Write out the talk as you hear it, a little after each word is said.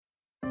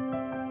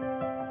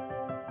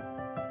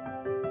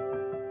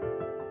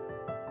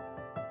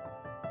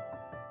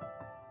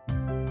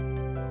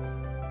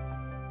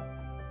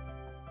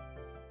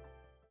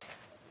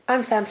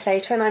I'm Sam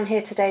Slater and I'm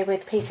here today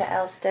with Peter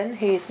Elston,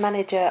 who's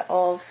manager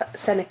of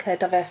Seneca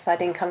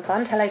Diversified Income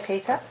Fund. Hello,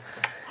 Peter.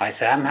 Hi,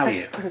 Sam. How are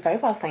you? I'm very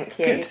well, thank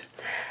you. Good.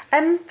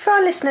 For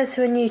our listeners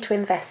who are new to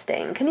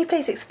investing, can you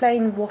please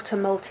explain what a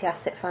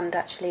multi-asset fund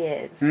actually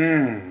is?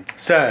 Many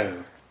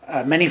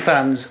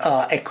funds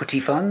are equity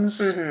funds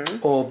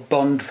or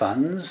bond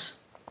funds,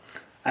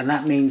 and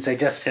that means they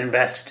just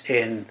invest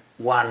in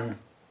one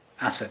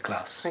asset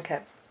class. Okay.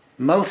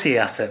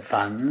 Multi-asset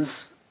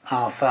funds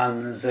are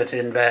funds that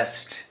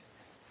invest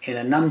in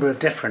a number of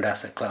different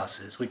asset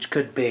classes, which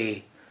could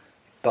be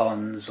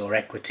bonds or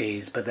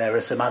equities, but there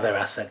are some other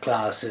asset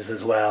classes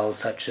as well,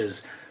 such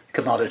as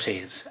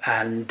commodities.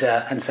 And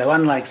so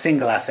unlike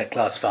single asset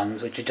class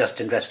funds, which are just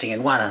investing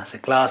in one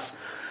asset class,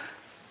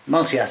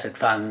 multi-asset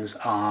funds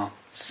are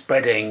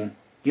spreading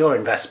your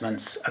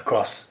investments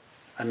across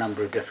a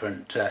number of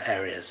different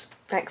areas.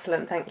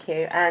 Excellent, thank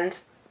you.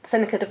 And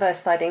Seneca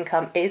Diversified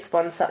Income is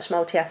one such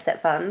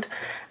multi-asset fund,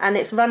 and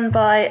it's run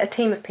by a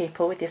team of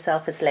people with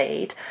yourself as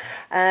lead.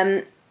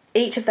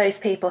 Each of those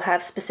people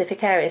have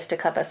specific areas to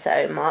cover.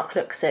 So Mark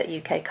looks at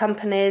UK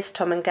companies,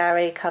 Tom and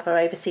Gary cover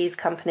overseas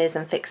companies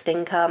and fixed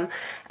income,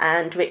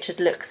 and Richard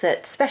looks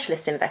at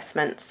specialist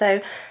investments.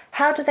 So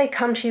how do they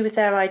come to you with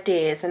their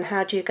ideas, and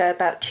how do you go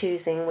about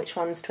choosing which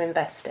ones to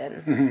invest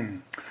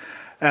in?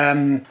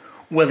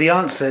 Well, the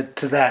answer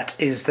to that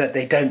is that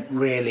they don't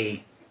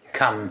really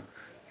come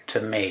to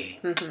me.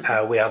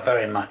 We are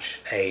very much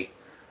a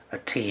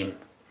team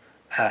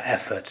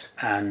effort,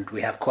 and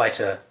we have quite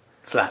a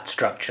flat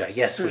structure.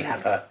 Yes, we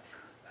have a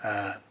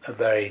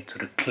very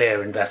sort of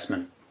clear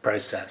investment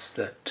process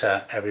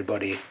that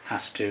everybody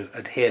has to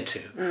adhere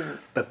to.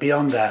 But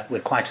beyond that, we're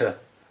quite a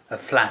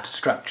flat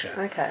structure.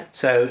 Okay.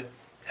 So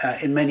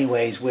in many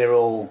ways, we're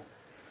all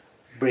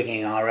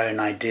bringing our own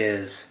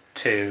ideas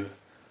to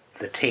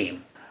the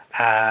team.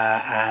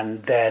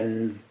 And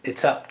then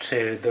it's up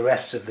to the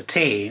rest of the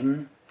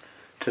team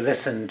to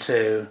listen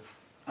to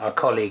our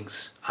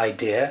colleague's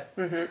idea,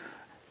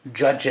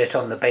 judge it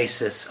on the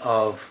basis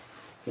of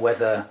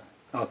whether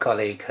our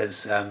colleague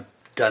has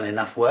done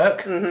enough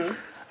work,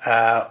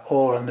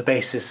 or on the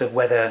basis of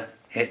whether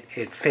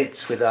it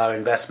fits with our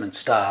investment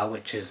style,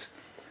 which is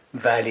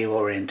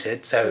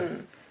value-oriented.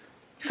 So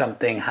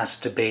something has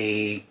to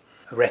be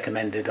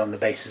recommended on the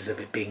basis of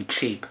it being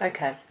cheap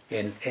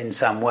in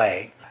some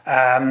way.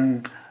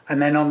 And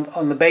then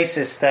on the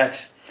basis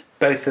that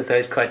both of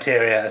those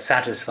criteria are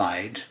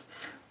satisfied,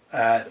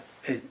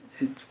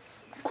 it's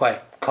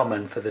quite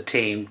common for the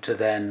team to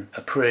then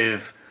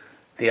approve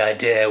the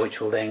idea, which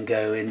will then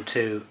go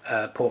into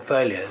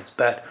portfolios.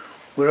 But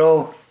we're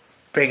all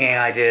bringing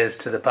ideas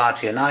to the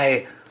party, and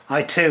I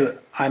too,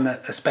 I'm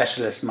a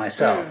specialist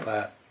myself.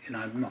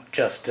 I'm not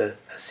just a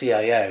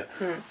CIO.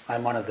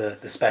 I'm one of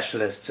the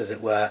specialists, as it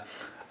were,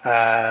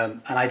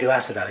 and I do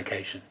asset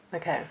allocation.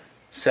 Okay.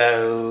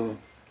 So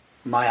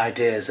my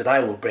ideas that I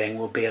will bring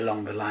will be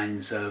along the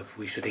lines of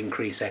we should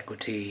increase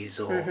equities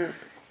or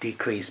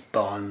decrease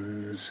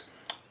bonds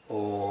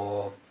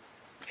or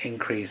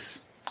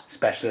increase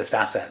specialist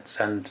assets,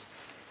 and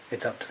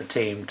it's up to the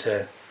team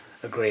to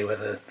agree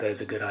whether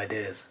those are good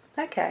ideas.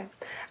 Okay.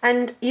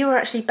 And you were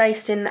actually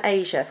based in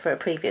Asia for a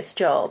previous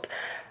job.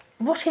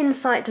 What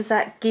insight does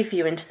that give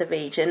you into the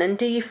region, and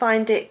do you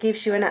find it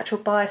gives you a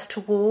natural bias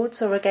towards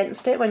or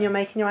against it when you're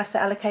making your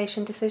asset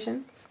allocation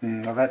decisions?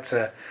 Well, that's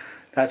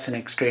an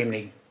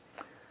extremely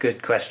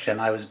good question.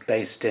 I was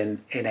based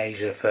in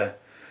Asia for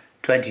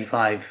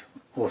 25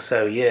 or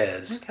so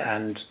years,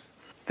 and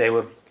they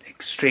were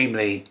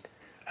extremely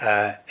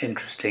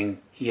interesting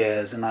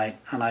years, and I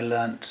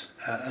learnt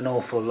an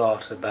awful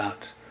lot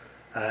about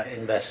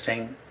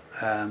investing.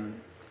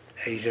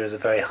 Asia is a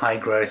very high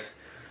growth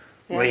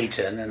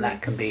region, and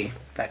that can be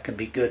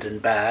good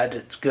and bad.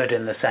 It's good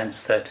in the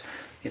sense that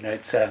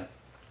it's a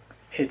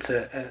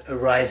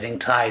rising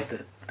tide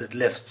that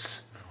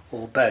lifts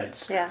all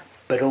boats. Yeah.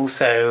 But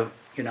also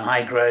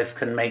high growth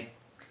can make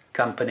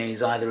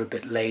companies either a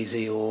bit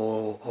lazy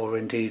or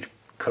indeed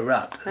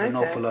corrupt. There's an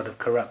awful lot of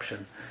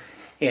corruption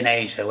in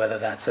Asia, whether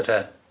that's at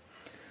a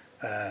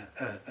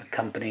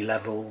company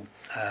level,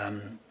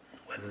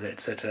 whether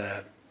it's at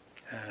a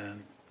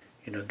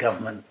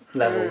government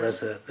level.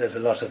 There's a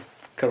lot of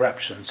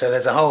corruption. So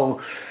there's a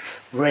whole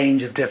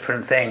range of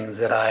different things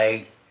that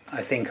I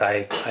think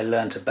I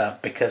learnt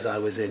about because I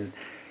was in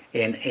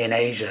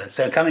Asia.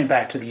 So coming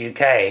back to the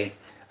UK,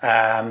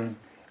 I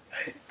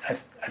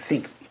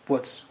think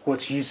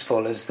what's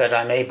useful is that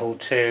I'm able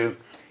to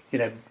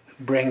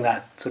bring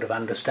that sort of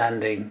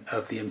understanding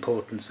of the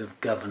importance of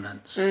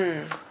governance,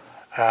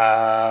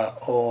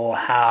 or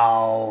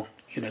how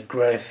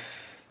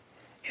growth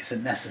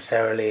isn't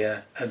necessarily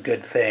a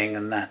good thing,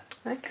 and that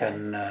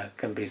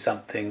can be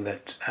something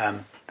that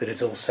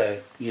is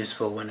also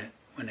useful when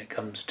it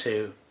comes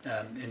to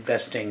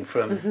investing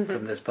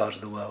from this part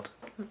of the world.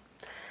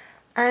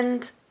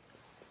 And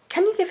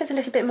can you give us a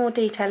little bit more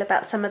detail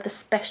about some of the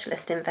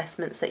specialist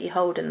investments that you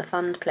hold in the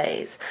fund,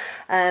 please?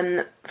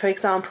 For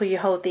example, you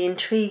hold the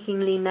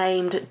intriguingly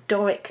named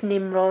Doric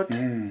Nimrod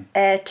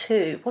Air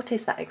 2. What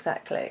is that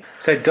exactly?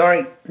 So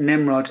Doric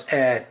Nimrod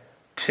Air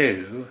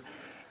 2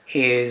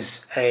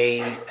 is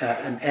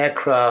an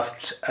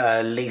aircraft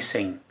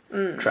leasing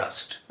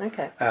trust.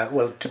 Okay.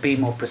 Well, to be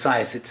more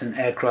precise, it's an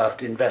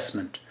aircraft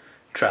investment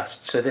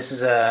trust. So this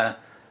is a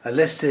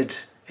listed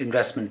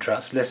investment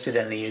trust, listed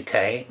in the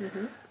UK,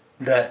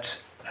 that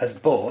has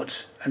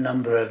bought a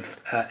number of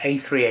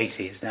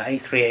A380s. Now,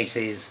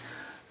 A380s,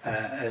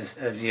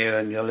 as you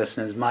and your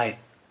listeners might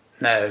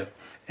know,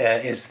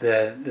 is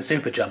the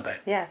Super Jumbo.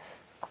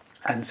 Yes.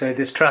 And so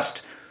this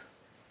trust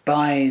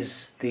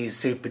buys these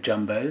Super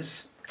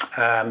Jumbos,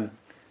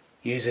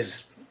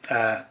 uses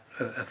a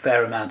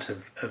fair amount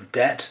of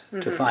debt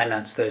to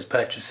finance those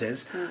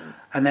purchases,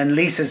 and then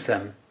leases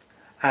them.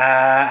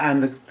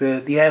 And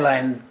the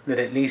airline that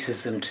it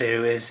leases them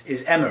to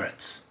is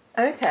Emirates.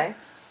 Okay.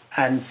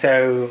 And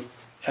so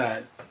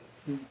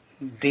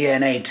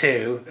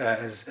DNA2,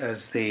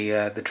 as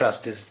the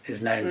trust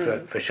is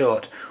known for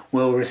short,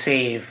 will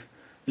receive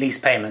lease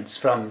payments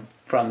from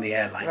the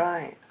airline.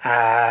 Right.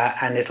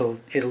 And it'll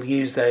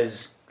use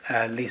those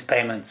lease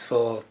payments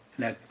for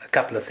a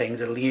couple of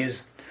things. It'll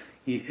use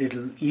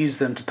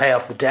them to pay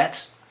off the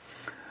debt,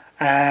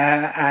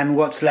 and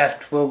what's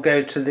left will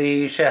go to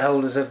the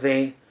shareholders of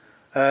the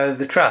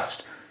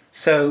trust.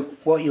 So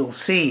what you'll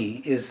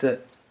see is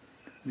that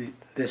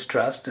this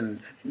trust, and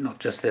not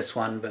just this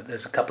one, but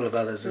there's a couple of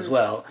others as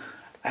well,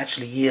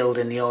 actually yield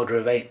in the order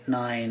of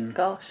 8-9%.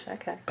 Gosh,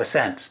 okay.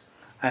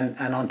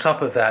 And on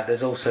top of that,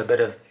 there's also a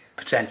bit of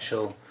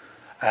potential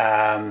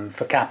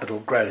for capital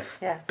growth.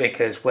 Yes.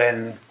 Because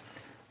when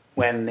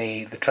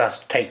the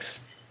trust takes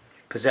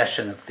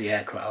possession of the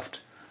aircraft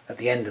at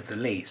the end of the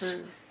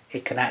lease,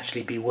 it can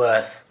actually be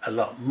worth a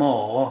lot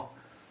more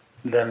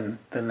than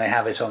they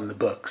have it on the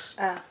books.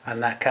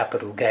 And that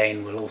capital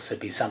gain will also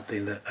be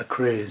something that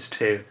accrues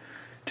to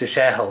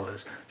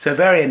shareholders. So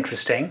very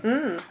interesting.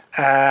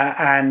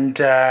 And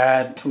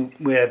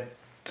we're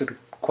sort of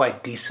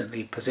quite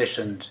decently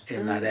positioned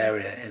in that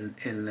area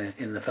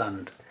in the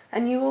fund.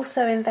 And you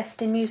also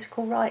invest in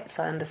musical rights,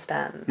 I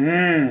understand.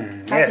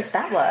 How Yes. does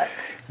that work?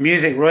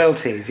 Music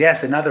royalties,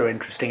 yes, another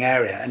interesting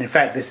area. And in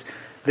fact,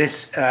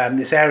 this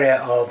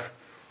area of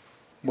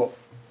what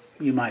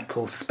you might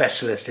call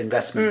specialist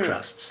investment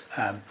trusts,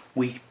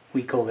 we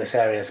call this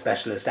area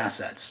specialist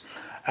assets.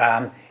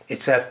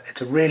 It's a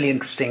really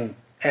interesting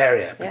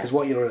area because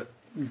what you're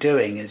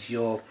doing is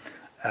you're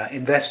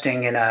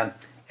investing in a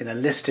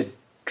listed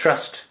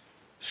trust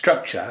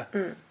structure,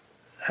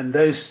 and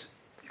those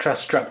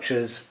trust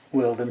structures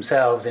will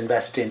themselves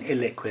invest in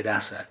illiquid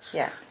assets.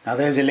 Yeah. Now,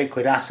 those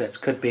illiquid assets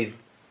could be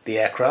the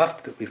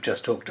aircraft that we've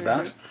just talked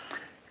about,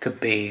 could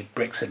be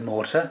bricks and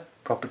mortar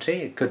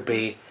property, it could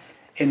be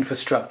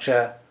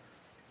infrastructure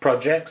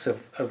projects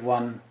of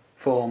one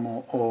form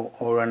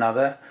or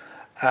another,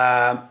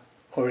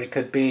 or it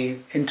could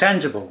be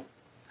intangible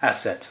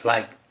assets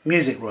like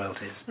music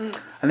royalties.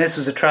 And this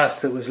was a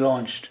trust that was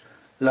launched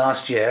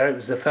last year. It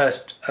was the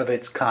first of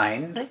its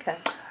kind. Okay.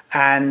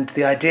 And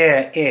the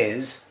idea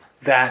is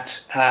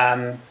that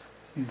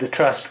the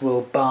trust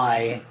will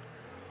buy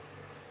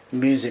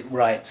music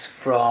rights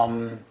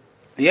from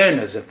the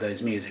owners of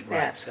those music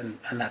rights, and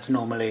that's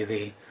normally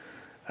the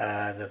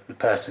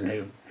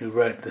person who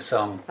wrote the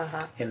song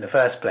in the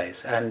first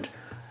place. And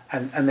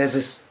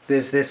there's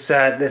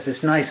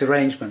this nice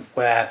arrangement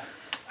where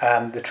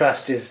the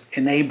trust is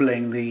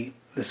enabling the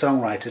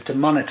songwriter to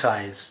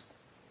monetize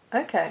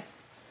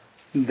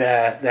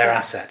their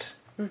asset,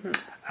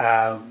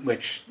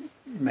 which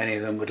many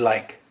of them would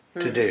like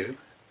to do.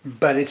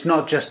 But it's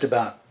not just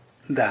about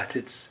that.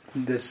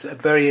 There's a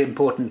very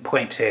important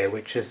point here,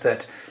 which is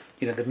that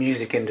the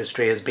music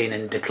industry has been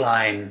in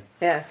decline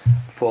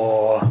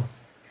for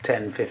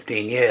 10,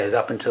 15 years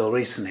up until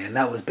recently, and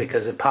that was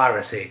because of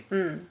piracy.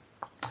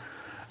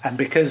 And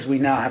because we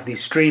now have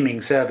these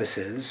streaming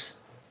services,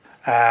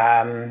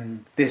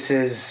 this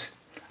is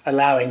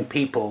allowing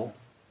people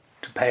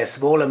to pay a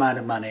small amount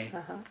of money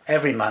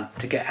every month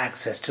to get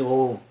access to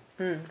all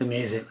the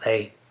music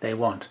they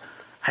want.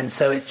 And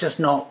so it's just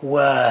not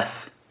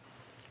worth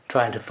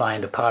trying to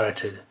find a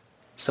pirated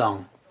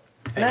song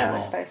anymore. No, I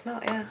suppose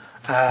not, yes.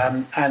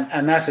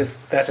 And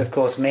that of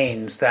course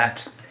means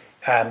that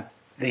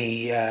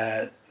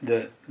the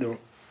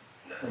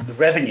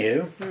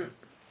revenue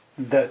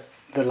that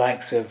the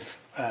likes of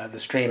the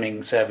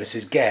streaming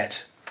services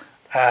get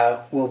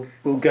will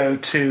go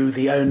to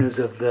the owners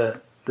of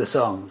the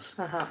songs.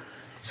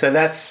 So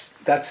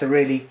that's a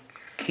really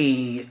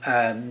key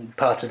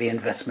part of the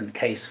investment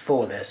case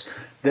for this.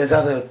 There's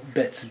other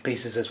bits and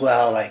pieces as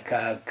well, like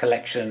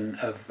collection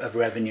of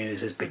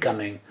revenues is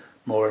becoming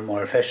more and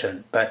more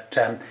efficient. But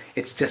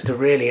it's just a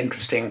really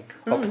interesting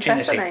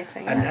opportunity.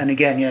 Fascinating, and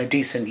again,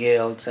 decent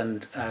yields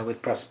and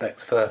with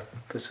prospects for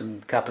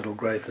some capital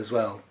growth as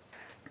well.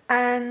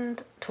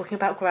 And talking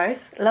about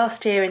growth,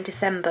 last year in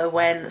December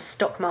when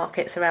stock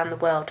markets around the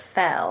world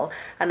fell,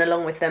 and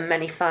along with them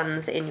many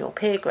funds in your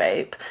peer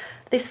group,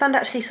 this fund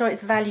actually saw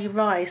its value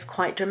rise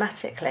quite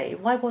dramatically.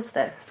 Why was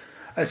this?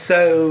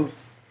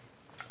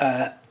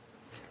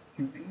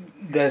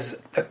 There's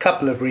a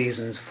couple of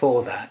reasons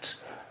for that.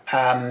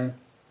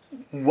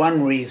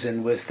 One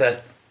reason was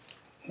that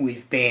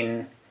we've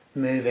been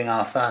moving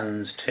our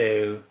funds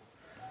to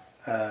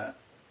a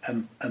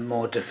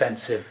more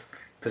defensive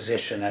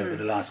position over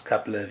the last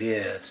couple of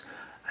years.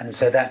 And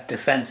so that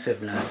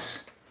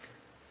defensiveness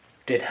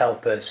did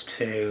help us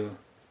to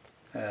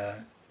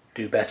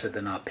do better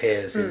than our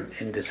peers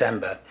in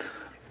December.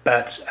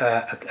 But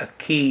a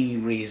key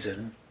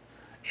reason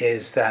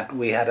is that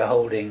we had a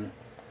holding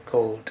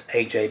called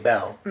AJ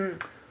Bell,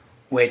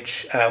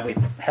 which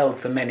we've held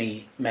for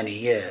many, many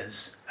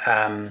years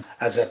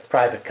as a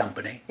private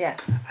company.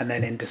 Yes. And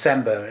then in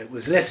December it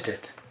was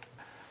listed.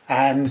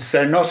 And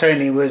so not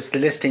only was the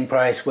listing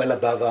price well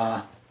above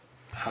our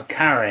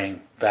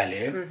carrying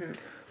value,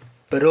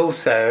 but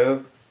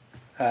also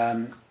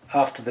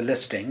after the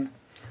listing,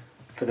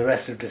 for the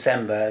rest of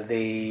December,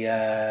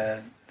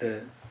 the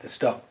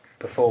stock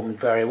performed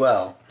very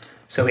well.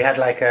 So we had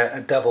like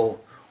a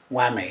double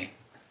whammy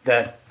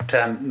that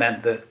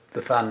meant that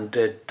the fund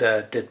did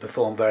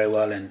perform very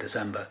well in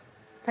December.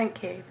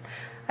 Thank you.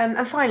 And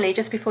finally,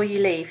 just before you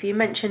leave, you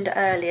mentioned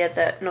earlier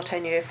that not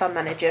only are you a fund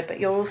manager, but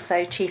you're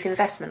also Chief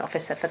Investment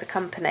Officer for the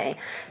company.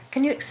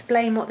 Can you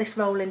explain what this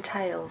role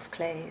entails,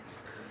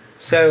 please?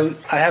 So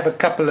I have a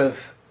couple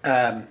of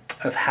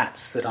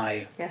hats that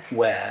I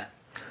wear.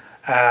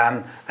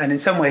 And in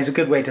some ways, a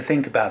good way to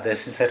think about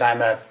this is that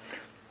I'm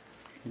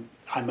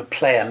a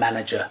player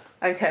manager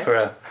for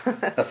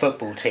a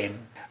football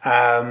team.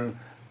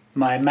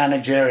 My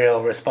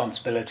managerial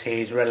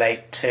responsibilities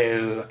relate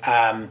to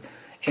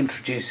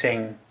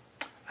introducing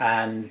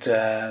and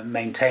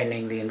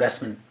maintaining the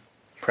investment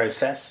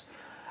process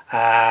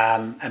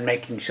and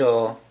making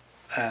sure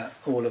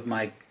all of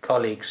my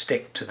colleagues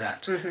stick to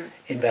that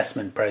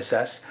investment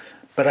process.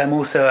 But I'm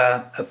also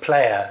a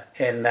player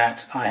in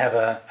that I have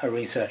a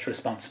research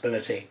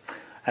responsibility,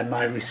 and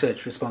my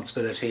research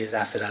responsibility is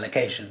asset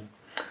allocation.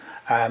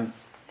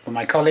 For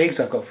my colleagues,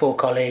 I've got 4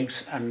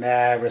 colleagues, and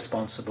they're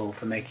responsible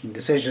for making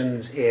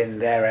decisions in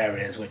their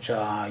areas, which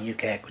are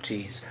UK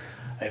equities,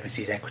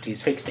 overseas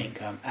equities, fixed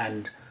income,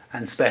 and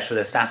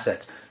specialist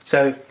assets.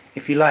 So,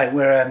 if you like,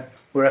 we're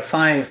a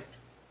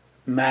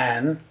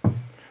 5-man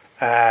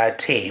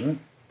team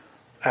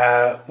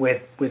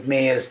with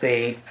me as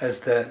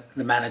the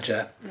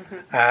manager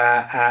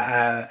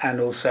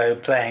and also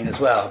playing as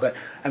well. But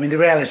I mean, the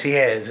reality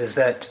is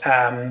that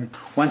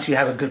once you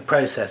have a good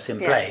process in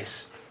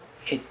place,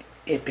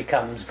 it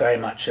becomes very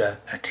much a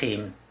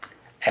team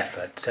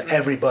effort. So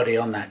everybody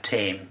on that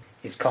team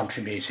is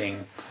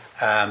contributing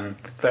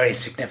very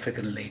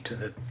significantly to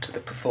the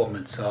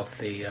performance of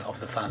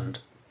the fund.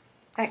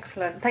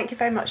 Excellent. Thank you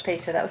very much,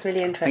 Peter. That was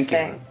really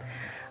interesting. Thank you.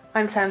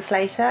 I'm Sam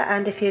Slater,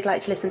 and if you'd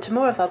like to listen to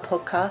more of our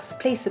podcasts,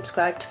 please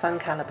subscribe to Fund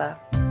Calibre.